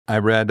I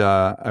read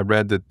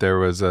that there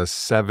was a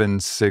 7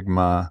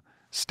 sigma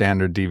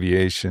standard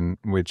deviation,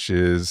 which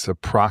is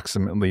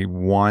approximately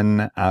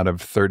 1 out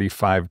of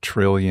 35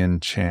 trillion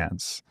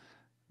chance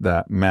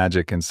that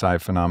magic and psi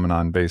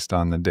phenomenon based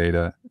on the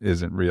data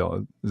isn't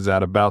real. Is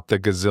that about the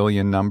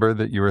gazillion number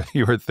that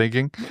you were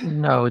thinking?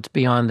 No, it's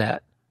beyond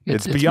that.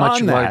 It's It's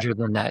beyond much that. larger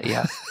than that.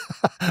 Yeah.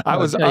 I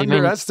was I mean,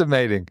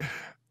 underestimating.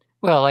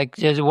 well, like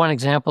there's one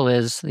example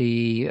is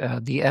the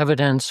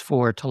evidence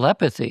for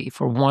telepathy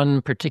for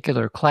one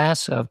particular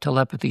class of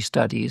telepathy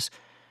studies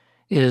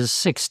is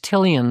 6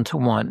 tillion to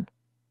 1.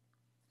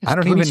 It's I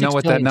don't even know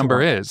what that 3 6 tillion to number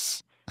 1.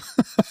 is.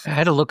 I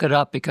had to look it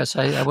up because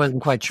I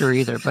wasn't quite sure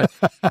either. But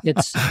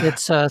it's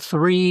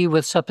 3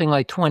 with something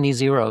like 20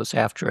 zeros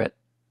after it.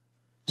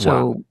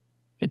 So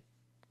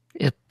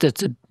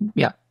it's a,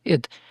 yeah.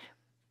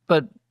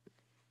 But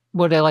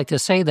what I like to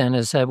say then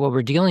is that what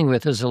we're dealing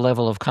with is a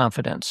level of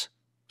confidence.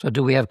 So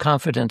do we have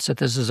confidence that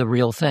this is a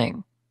real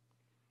thing?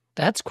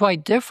 That's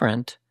quite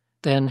different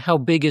than how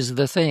big is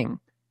the thing.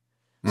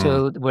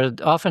 So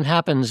what often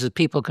happens is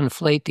people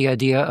conflate the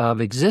idea of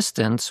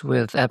existence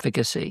with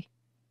efficacy,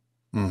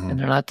 and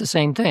they're not the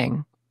same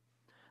thing.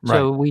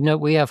 So we know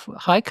we have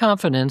high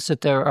confidence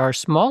that there are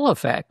small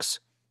effects.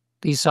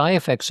 These psi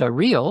effects are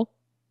real.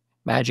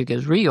 Magic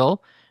is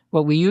real.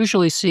 What we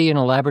usually see in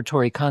a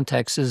laboratory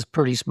context is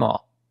pretty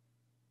small,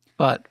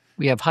 but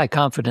we have high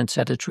confidence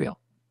that it's real.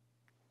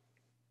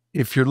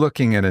 If you're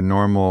looking at a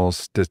normal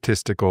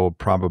statistical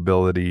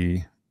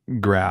probability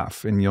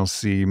graph, and you'll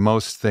see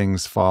most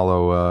things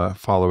follow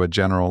a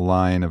general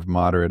line of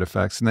moderate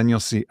effects, and then you'll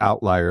see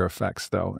outlier effects, though.